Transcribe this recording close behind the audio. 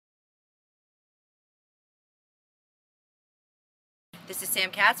This is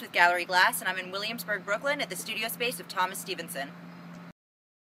Sam Katz with Gallery Glass, and I'm in Williamsburg, Brooklyn at the studio space of Thomas Stevenson.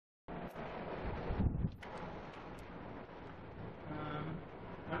 I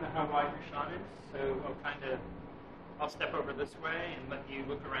don't know how wide your shot is, so I'll step over this way and let you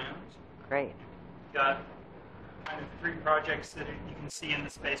look around. Great. Got kind of three projects that you can see in the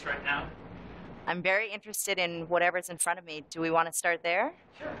space right now. I'm very interested in whatever's in front of me. Do we want to start there?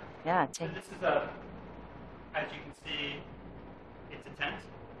 Sure. Yeah. So this is as you can see, it's a tent.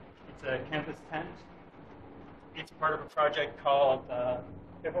 It's a campus tent. It's part of a project called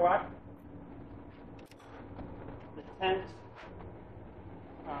Bivouac. The tent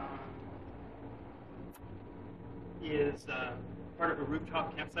is part of a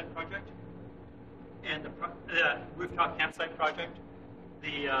rooftop campsite project. And the rooftop campsite project,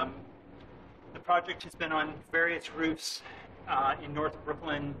 the project has been on various roofs in North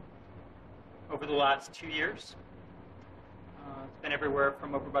Brooklyn over the last 2 years. It's been everywhere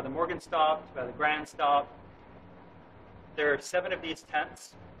from over by the Morgan stop to by the Grand stop. There are 7 of these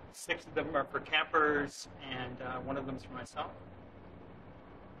tents. 6 of them are for campers, and one of them is for myself.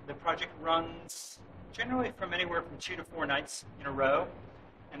 The project runs generally from anywhere from 2 to 4 nights in a row,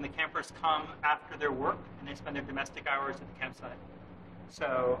 and the campers come after their work, and they spend their domestic hours at the campsite.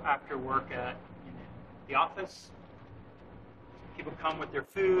 So after work at the office, people come with their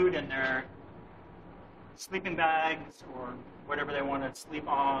food and their sleeping bags or whatever they want to sleep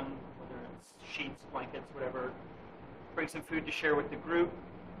on, whether it's sheets, blankets, whatever. Bring some food to share with the group.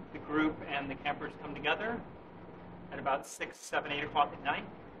 The group and the campers come together at about 6, 7, 8 o'clock at night.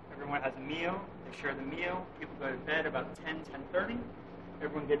 Everyone has a meal. They share the meal. People go to bed about 10, 10:30.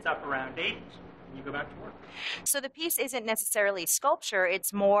 Everyone gets up around 8, and you go back to work. So the piece isn't necessarily sculpture,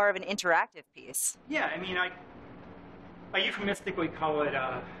 it's more of an interactive piece. Yeah, I mean, I euphemistically call it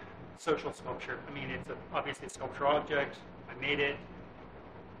social sculpture. I mean, it's obviously a sculptural object. I made it.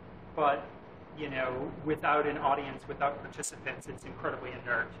 But, without an audience, without participants, it's incredibly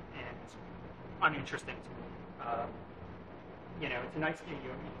inert and uninteresting to me. It's a nice thing.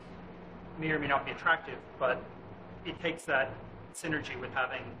 It may or may not be attractive, but it takes that synergy with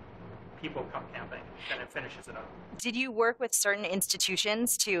having people come camping, and it finishes it up. Did you work with certain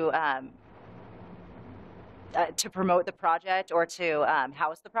institutions to promote the project or to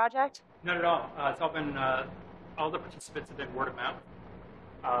house the project? Not at all. It's all been all the participants have been word of mouth.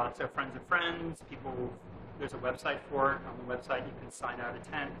 So friends of friends, people. There's a website for it. On the website, you can sign out a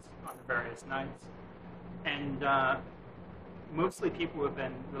tent on the various nights, and mostly people have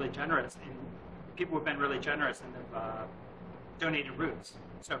been really generous. And have donated roofs.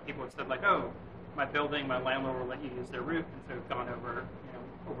 So people have said like, "Oh, my building, my landlord will let you use their roof," and so we've gone over,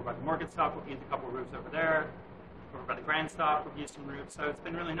 over by the Morgan stop. We've used a couple of roofs over there. Over by the Grand stop, we've used some roofs. So it's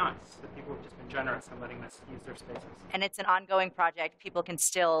been really nice that people have just been generous in letting us use their spaces. And it's an ongoing project. People can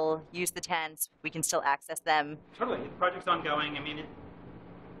still use the tents. We can still access them. Totally. The project's ongoing. I mean,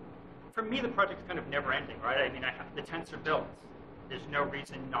 for me, the project's kind of never ending, right? I mean, the tents are built. There's no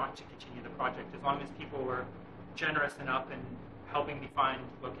reason not to continue the project. As long as people were generous enough in helping me find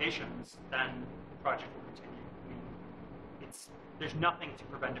locations, then the project will continue. I mean, there's nothing to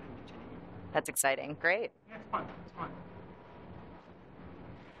prevent it from continuing. That's exciting. Great. Yeah, it's fun. It's fun.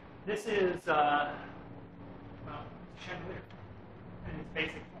 This is chandelier in its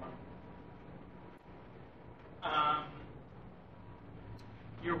basic form.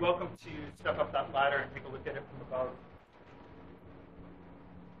 You're welcome to step up that ladder and take a look at it from above.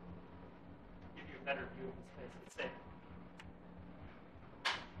 Give you a better view of the space. It's safe.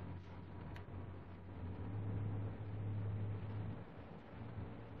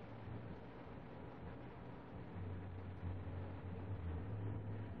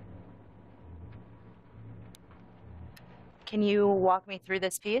 Can you walk me through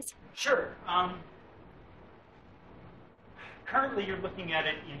this piece? Sure. Currently, you're looking at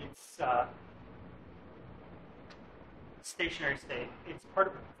it in its stationary state. It's part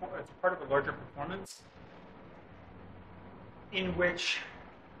of a larger performance in which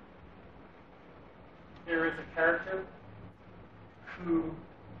there is a character who,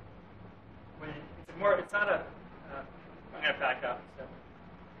 I'm going to back up. So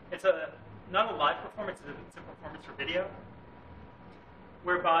it's not a live performance. It's a performance for video,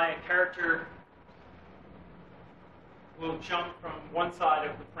 whereby a character will jump from one side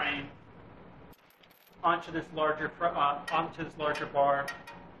of the frame onto this larger bar,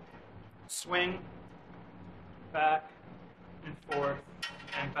 swing back and forth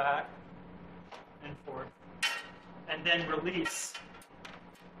and back and forth, and then release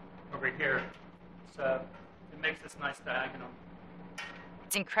over here. So it makes this nice diagonal.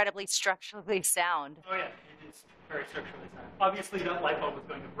 It's incredibly structurally sound. Oh yeah, it's very structurally sound. Obviously, that light bulb is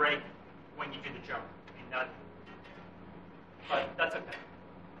going to break when you do the jump. I mean, but that's okay.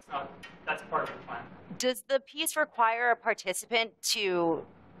 It's not. That's part of the plan. Does the piece require a participant to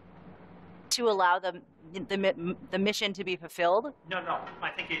allow the mission to be fulfilled? No. I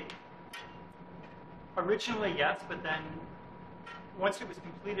think it originally yes, but then once it was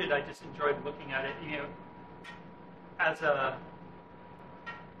completed, I just enjoyed looking at it. You know, as a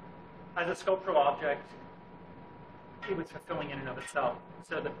sculptural object, it was fulfilling in and of itself.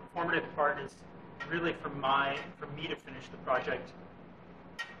 So the performative part is really for me to finish the project.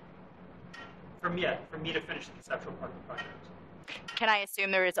 For me to finish the conceptual part of the project. Can I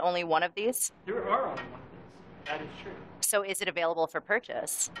assume there is only one of these? There are only one of these. That is true. So is it available for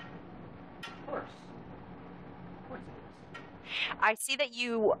purchase? Of course. Of course it is. I see that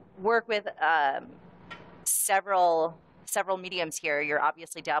you work with several mediums here. You're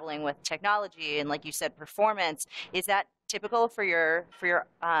obviously dabbling with technology and, like you said, performance. Is that typical for your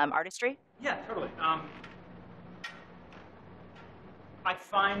artistry? Yeah, totally. I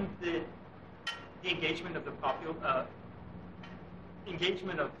find that the engagement of the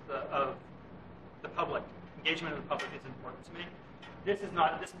engagement of the public is important to me. This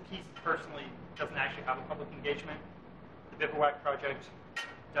piece personally doesn't actually have a public engagement. The Bivouac project,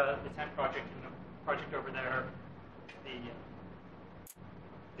 the tent project, and the project over there, the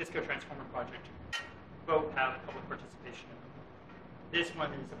Disco Transformer project, both have public participation in them. This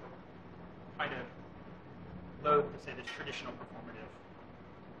one is kind of loath to say this traditional performative.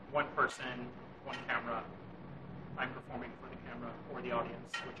 One person, one camera. I'm performing for the camera or the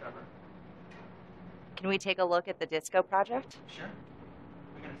audience, whichever. Can we take a look at the Disco project? Sure.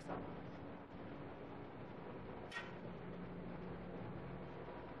 I'm going to stop.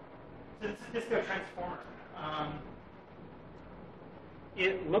 So this is Disco Transformer.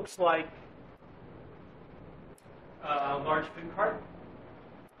 It looks like a large food cart.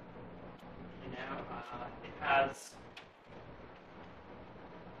 You know, it has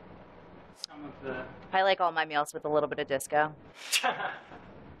some of the... I like all my meals with a little bit of disco. That's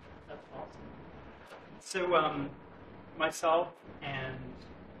awesome. So, myself and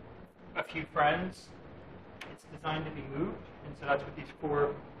a few friends, it's designed to be moved, and so that's what these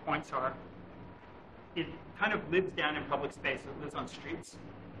 4 points are. It kind of lives down in public space, so it lives on streets,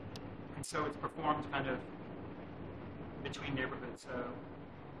 and so it's performed kind of between neighborhoods. So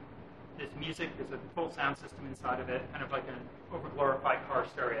there's music, there's a full sound system inside of it, kind of like an over-glorified car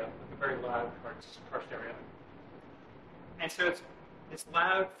stereo, like a very loud car stereo. And so it's this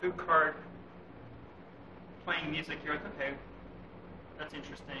loud food cart playing music. You're like, okay, that's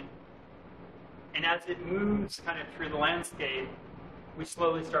interesting. And as it moves kind of through the landscape, we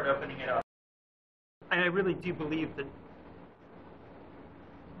slowly start opening it up. And I really do believe that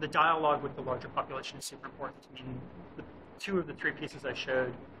the dialogue with the larger population is super important. I mean, the 2 of the 3 pieces I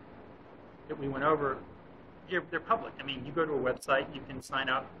showed that we went over, they're public. I mean, you go to a website, you can sign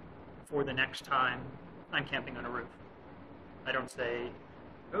up for the next time I'm camping on a roof. I don't say,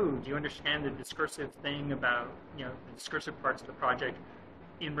 oh, do you understand the discursive thing about, you know, the discursive parts of the project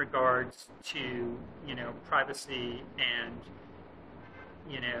in regards to, you know, privacy and,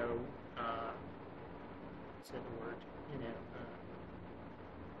 you know, say the word, you know,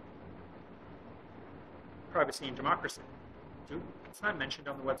 privacy and democracy. It's not mentioned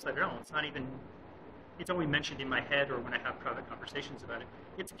on the website at all. It's not even, it's only mentioned in my head or when I have private conversations about it.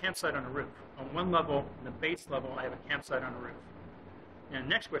 It's a campsite on a roof. On one level, on the base level, I have a campsite on a roof. And the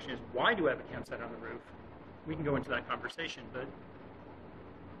next question is, why do I have a campsite on the roof? We can go into that conversation, but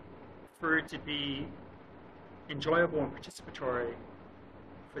for it to be enjoyable and participatory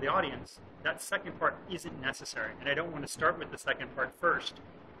for the audience, that second part isn't necessary. And I don't want to start with the second part first,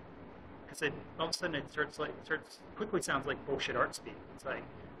 because all of a sudden it quickly sounds like bullshit art speak. It's like,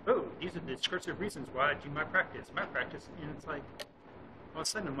 oh, these are the discursive reasons why I do my practice, and it's like, all of a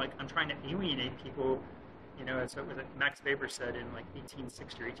sudden I'm trying to alienate people, you know, as Max Weber said in like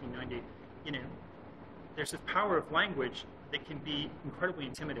 1860 or 1890, you know, there's this power of language that can be incredibly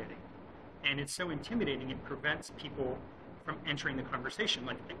intimidating. And it's so intimidating, it prevents people from entering the conversation.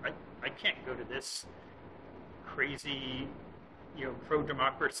 Like, I can't go to this crazy, you know,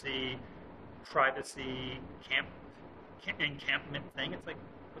 pro-democracy, privacy, encampment thing. It's like,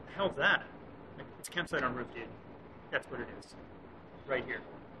 what the hell's that? Like, it's campsite on roof, dude. That's what it is. Right here.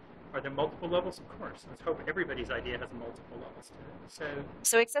 Are there multiple levels? Of course. Let's hope everybody's idea has multiple levels to it.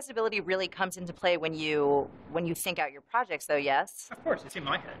 So accessibility really comes into play when you think out your projects, though, yes? Of course, it's in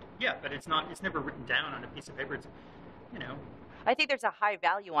my head. Yeah, but it's never written down on a piece of paper. It's, you know, I think there's a high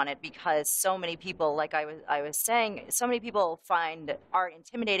value on it because so many people, like I was saying, so many people find art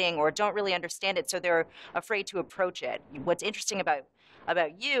intimidating or don't really understand it, so they're afraid to approach it. What's interesting about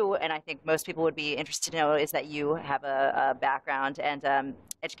you, and I think most people would be interested to know, is that you have a background and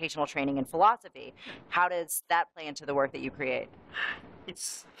educational training in philosophy. How does that play into the work that you create?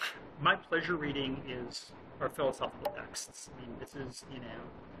 It's my pleasure reading is our philosophical texts. I mean, this is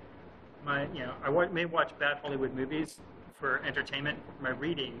may watch bad Hollywood movies for entertainment. My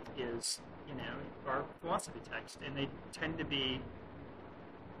reading is our philosophy text, and they tend to be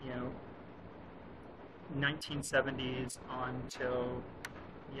you know 1970s on till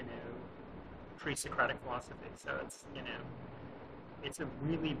you know pre-Socratic philosophy. So it's a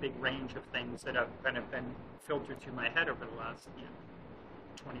really big range of things that have kind of been filtered through my head over the last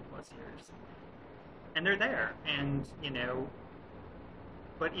 20 plus years, and they're there, and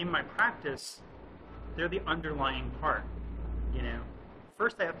but in my practice, they're the underlying part. You know,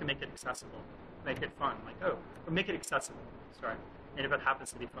 first I have to make it accessible, make it fun, or make it accessible. Sorry, and if it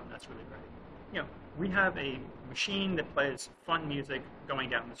happens to be fun, that's really great. We have a machine that plays fun music going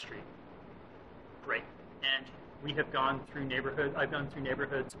down the street. Great, and we have gone through neighborhoods. I've gone through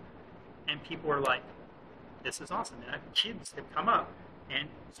neighborhoods, and people are like, "This is awesome." And kids have come up and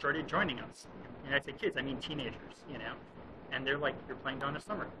started joining us. And I say kids, I mean teenagers. And they're like, "You're playing Donna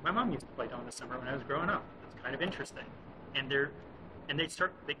Summer." My mom used to play Donna Summer when I was growing up. It's kind of interesting. And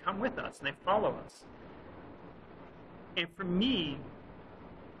they come with us and they follow us. And for me,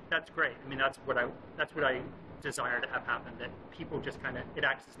 that's great. I mean, that's what I desire to have happen. That people just it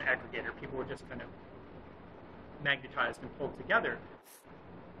acts as an aggregator. People are just kind of magnetized and pulled together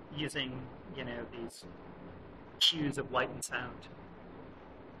using these cues of light and sound.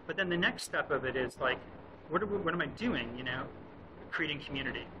 But then the next step of it is like, what am I doing? Creating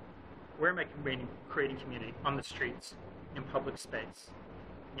community. Where am I creating community? On the streets, in public space.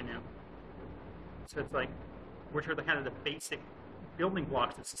 So it's like, which are the kind of the basic building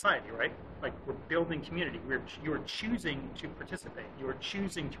blocks of society, right? Like, we're building community. You are choosing to participate. You are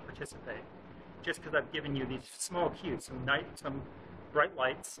choosing to participate. Just because I've given you these small cues, some bright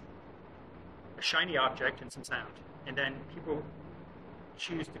lights, a shiny object, and some sound, and then people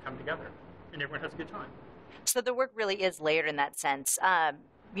choose to come together, and everyone has a good time. So the work really is layered in that sense.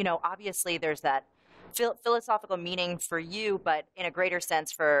 Obviously there's that philosophical meaning for you, but in a greater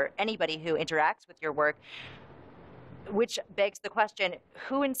sense for anybody who interacts with your work, which begs the question,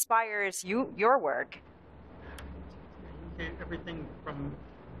 who inspires your work? Everything from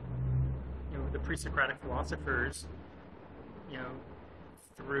the pre-Socratic philosophers,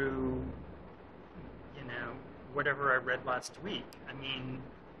 through whatever I read last week. I mean,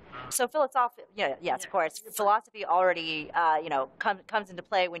 so philosophy, yes, of course. Philosophy already, comes into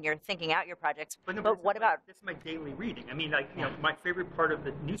play when you're thinking out your projects. But what about? This is my daily reading. I mean, my favorite part of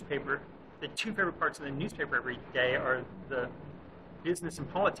the newspaper, the two favorite parts of the newspaper every day are the business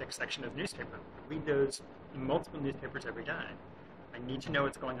and politics section of the newspaper. I read those in multiple newspapers every day. I need to know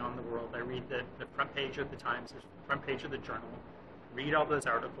what's going on in the world. I read the front page of the Times, the front page of the Journal, read all those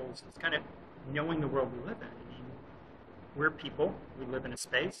articles. It's kind of knowing the world we live in. I mean, we're people. We live in a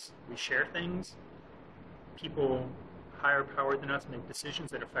space. We share things. People higher power than us make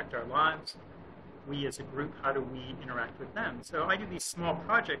decisions that affect our lives. We as a group, how do we interact with them? So I do these small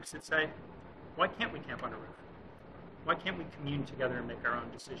projects that say, why can't we camp on a roof? Why can't we commune together and make our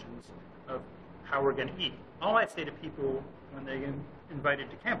own decisions of how we're going to eat? All I say to people when they get invited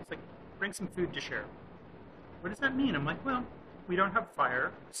to camp is like, bring some food to share. What does that mean? I'm like, well, we don't have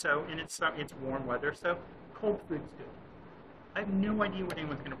fire, and it's warm weather, so cold food's good. I have no idea what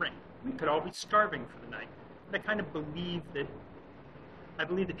anyone's going to bring. We could all be starving for the night. But I kind of believe that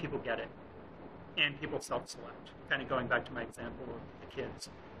people get it, and people self-select. Kind of going back to my example of the kids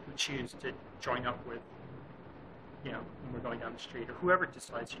who choose to join up with, when we're going down the street, or whoever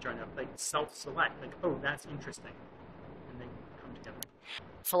decides to join up, like self-select, like, oh, that's interesting, and they come together.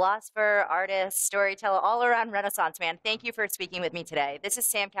 Philosopher, artist, storyteller, all around Renaissance man. Thank you for speaking with me today. This is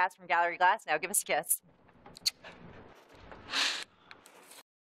Sam Katz from Gallery Glass. Now give us a kiss.